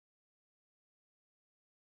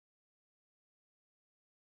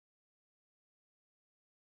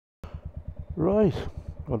Right,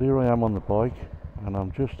 well here I am on the bike and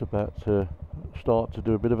I'm just about to start to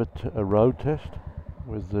do a bit of a road test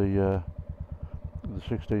with the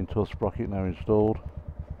 16 tooth sprocket now installed,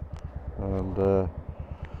 and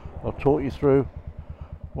I'll talk you through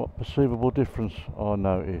what perceivable difference I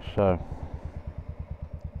notice. So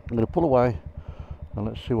I'm going to pull away and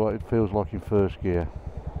let's see what it feels like in first gear.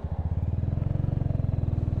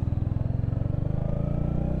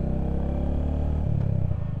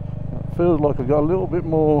 Feels like I got a little bit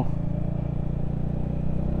more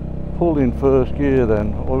pull in first gear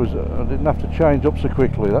then. I didn't have to change up so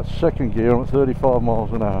quickly. That's second gear. I'm at 35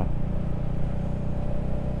 miles an hour.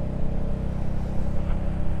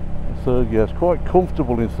 Third gear, it's quite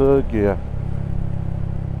comfortable in third gear.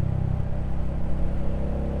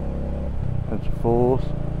 And to fourth,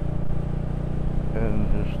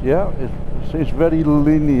 and just, yeah, it seems very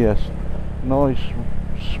linear, nice,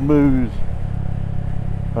 smooth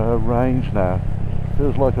range now.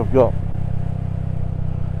 Feels like I've got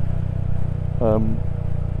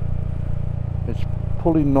it's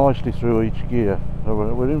pulling nicely through each gear. So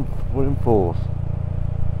we're in fourth.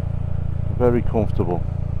 Very comfortable.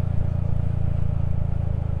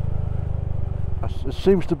 It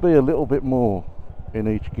seems to be a little bit more in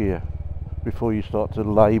each gear before you start to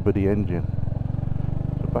labour the engine.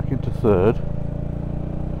 So back into third,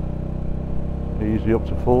 easy up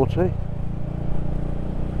to 40.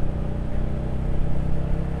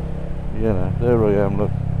 You know, there I am,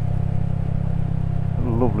 look,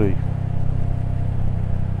 lovely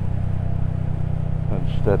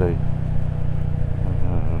and steady.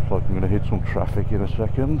 Looks like I'm going to hit some traffic in a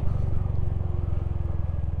second.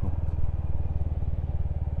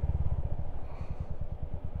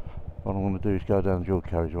 What I'm going to do is go down the dual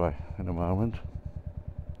carriageway in a moment,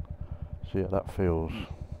 see how that feels.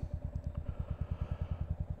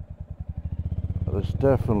 There's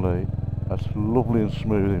definitely, that's lovely and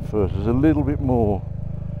smooth in first. There's a little bit more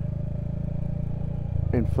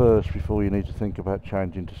in first before you need to think about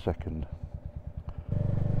changing to second.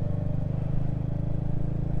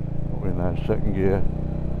 We're now in second gear.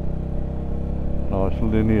 Nice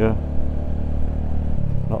linear,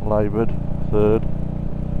 not laboured. Third.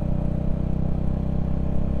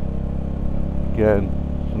 Again,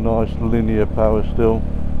 it's a nice linear power still,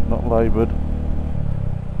 not laboured.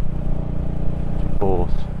 To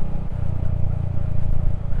fourth.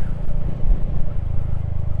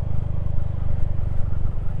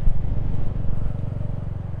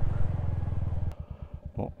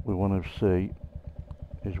 What we want to see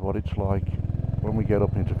is what it's like when we get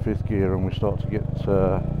up into fifth gear and we start to get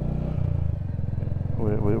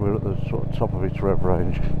we're at the sort of top of its rev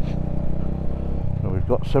range. So we've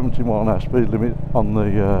got 70 mile an hour speed limit on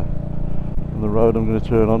the road I'm going to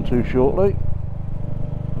turn onto shortly,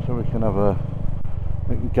 so we can have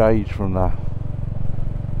we can gauge from that.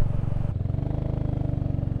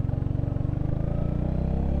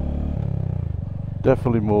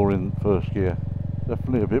 Definitely more in first gear,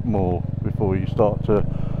 definitely a bit more before you start to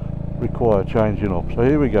require changing up. So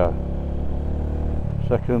here we go,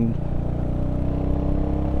 second,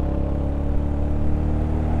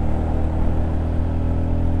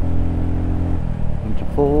 into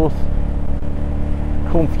fourth,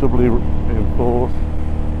 comfortably in fourth,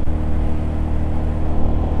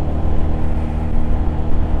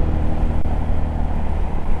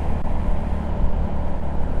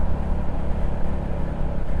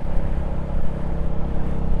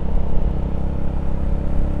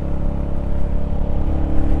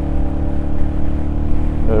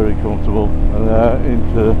 very comfortable, and now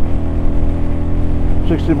into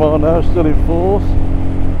 60 mile an hour, still in fourth,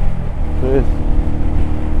 fifth.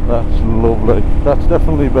 That's lovely, that's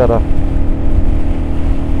definitely better.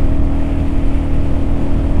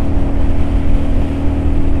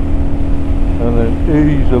 And then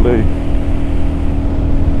easily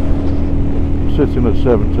sitting at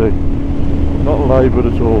 70, not laboured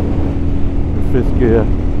at all, in fifth gear.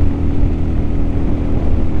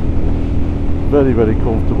 Very, very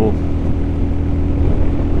comfortable.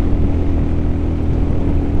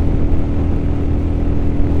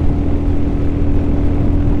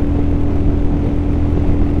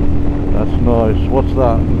 That's nice. What's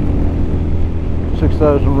that?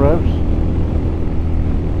 6,000 revs?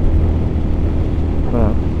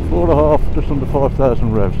 No, 4.5, just under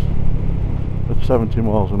 5,000 revs at 70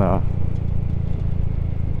 miles an hour.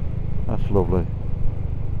 That's lovely.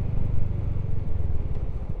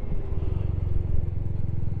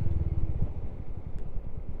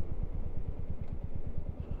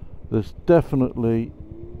 There's definitely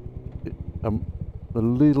a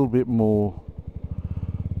little bit more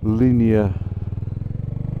linear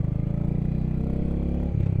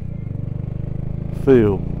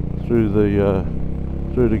feel through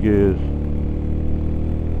the gears.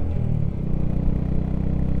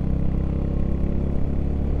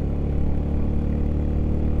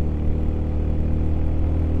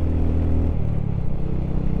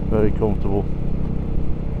 Very comfortable.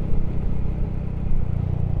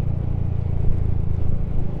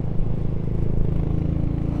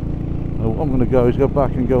 Now what I'm going to go is go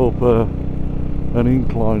back and go up an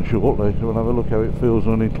incline shortly, so we'll have a look how it feels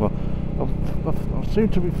on an incline. I seem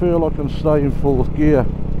to feel like I'm staying in fourth gear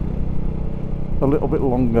a little bit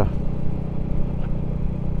longer,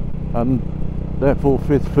 and therefore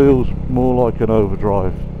fifth feels more like an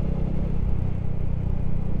overdrive,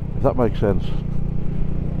 if that makes sense.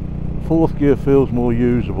 Fourth gear feels more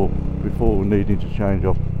usable before needing to change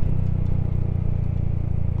off.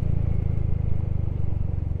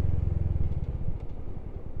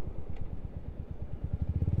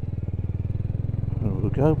 And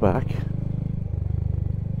we'll go back.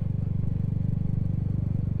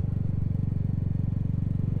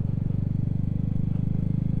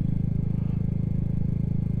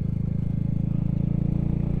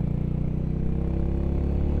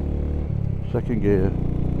 Second gear,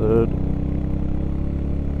 third,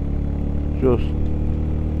 just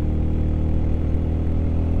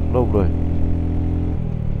lovely.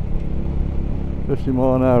 50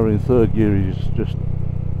 mile an hour in third gear is just,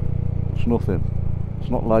 it's nothing, it's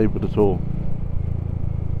not laboured at all.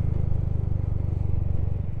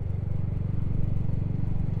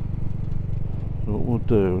 So what we'll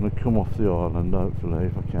do, I'm going to come off the island hopefully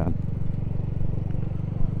if I can,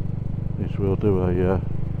 is we'll do a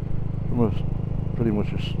pretty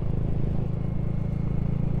much as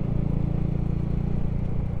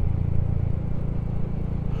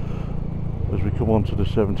we come onto the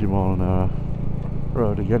 70 mile an hour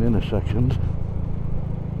road again in a second.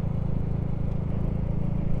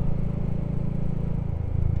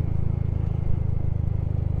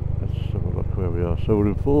 Let's have a look where we are. So we're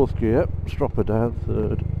in fourth gear, strop her down,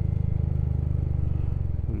 third,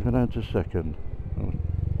 we're going down to second.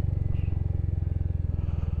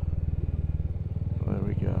 There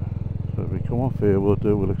we go. So if we come off here,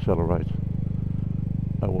 we'll accelerate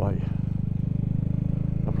away.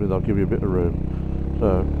 Hopefully that'll give you a bit of room.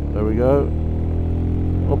 So there we go.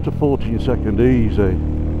 Up to 40 in second, easy.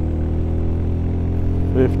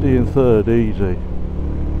 50 in third, easy.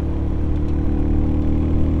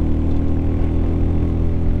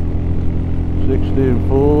 60 in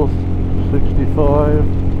fourth, 65.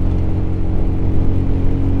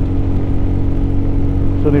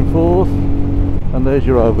 Still in fourth. And there's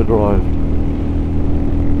your overdrive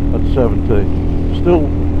at 70. Still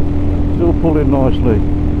pulling nicely.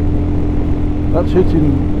 That's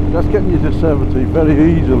getting you to 70 very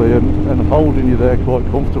easily and holding you there quite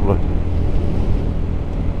comfortably.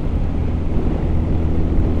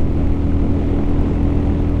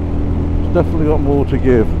 It's definitely got more to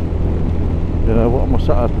give. You know, what am I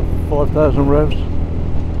sat at? 5,000 revs?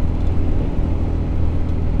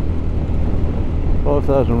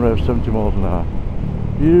 5,000 revs, 70 miles an hour.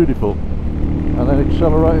 Beautiful. And then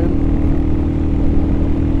accelerating.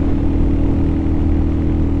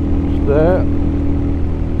 It's there.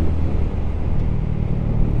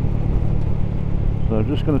 So I'm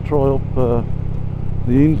just going to try up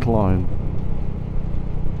the incline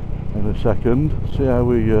in a second. See how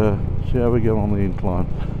we get on the incline,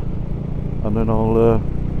 and then I'll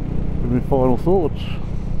give my final thoughts.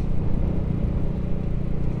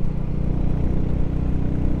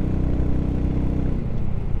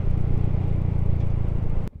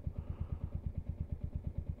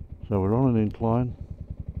 So we're on an incline.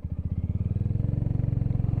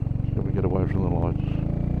 So we get away from the lights.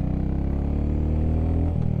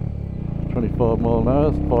 25 mile an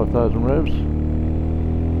hour, 5,000 revs.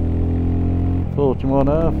 40 mile an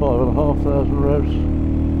hour, 5,500 revs.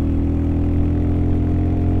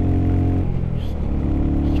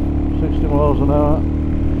 60 miles an hour.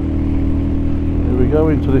 Here we go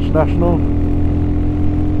into this national.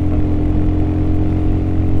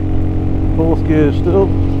 Fourth gear still.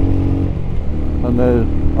 And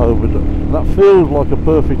then overdrive. That feels like a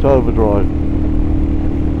perfect overdrive.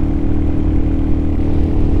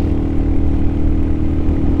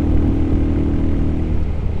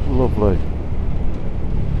 Lovely.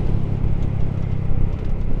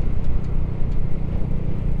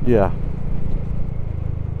 Yeah.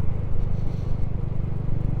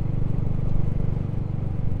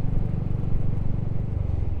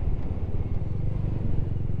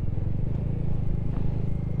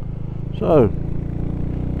 So,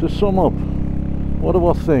 to sum up, what do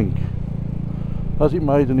I think? Has it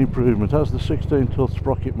made an improvement? Has the 16 tooth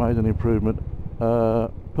sprocket made an improvement?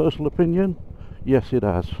 Personal opinion, Yes, it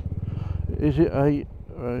has. Is it an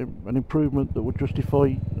improvement that would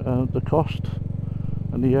justify the cost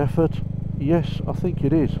and the effort? Yes, I think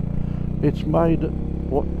it is. It's made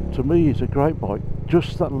what to me is a great bike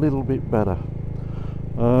just that little bit better.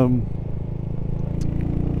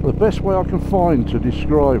 The best way I can find to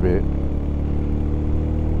describe it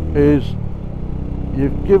is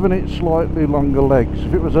you've given it slightly longer legs.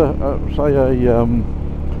 If it was say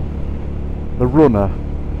a runner,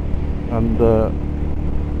 and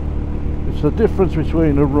it's the difference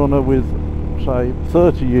between a runner with say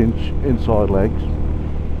 30-inch inside legs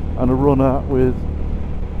and a runner with,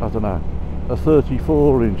 I don't know, a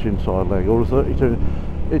 34-inch inside leg or a 32.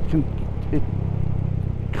 It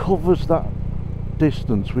covers that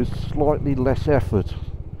distance with slightly less effort,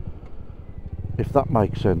 if that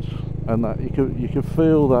makes sense, and that you can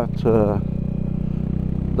feel that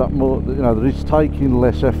that more, that it's taking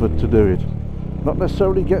less effort to do it. Not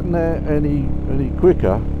necessarily getting there any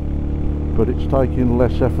quicker, but it's taking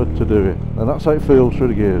less effort to do it, and that's how it feels through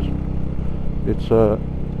the gears.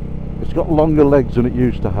 It's got longer legs than it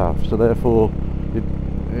used to have, so therefore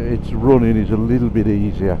its running is a little bit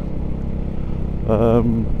easier.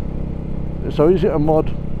 So is it a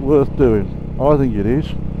mod worth doing? I think it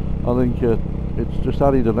is. I think it's just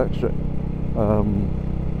added an extra.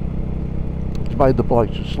 It's made the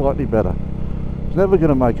bike just slightly better. It's never going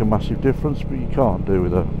to make a massive difference, but you can't do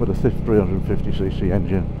with a 350cc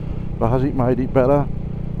engine. But has it made it better?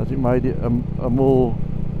 Has it made it a more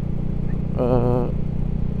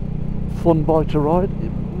fun bike to ride?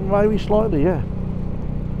 Maybe slightly, yeah.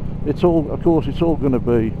 It's all, of course, it's all going to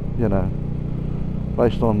be,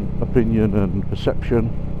 based on opinion and perception,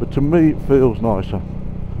 but to me it feels nicer.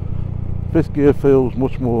 Fifth gear feels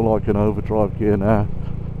much more like an overdrive gear now,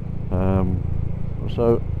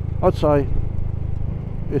 so I'd say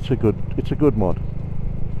it's a good mod.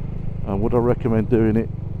 And would I recommend doing it?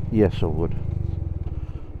 Yes, I would.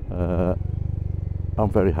 I'm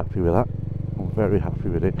very happy with that. I'm very happy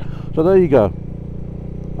with it. So there you go.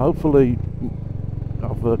 Hopefully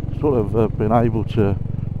I've sort of been able to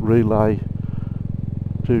relay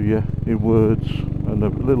to you in words and a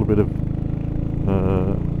little bit of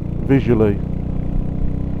visually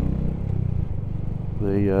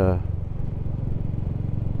the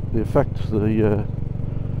effects the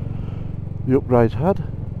upgrades had,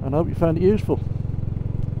 and I hope you found it useful.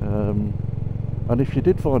 And if you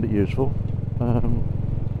did find it useful,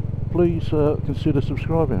 please consider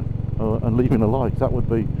subscribing and leaving a like. That would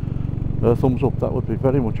be a thumbs up. That would be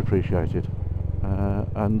very much appreciated,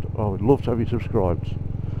 and I would love to have you subscribed,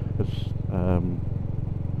 because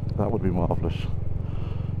that would be marvellous.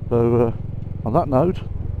 So on that note,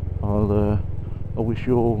 I wish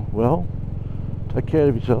you all well, take care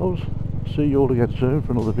of yourselves, see you all again soon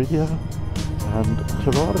for another video, and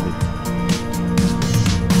ta-ra.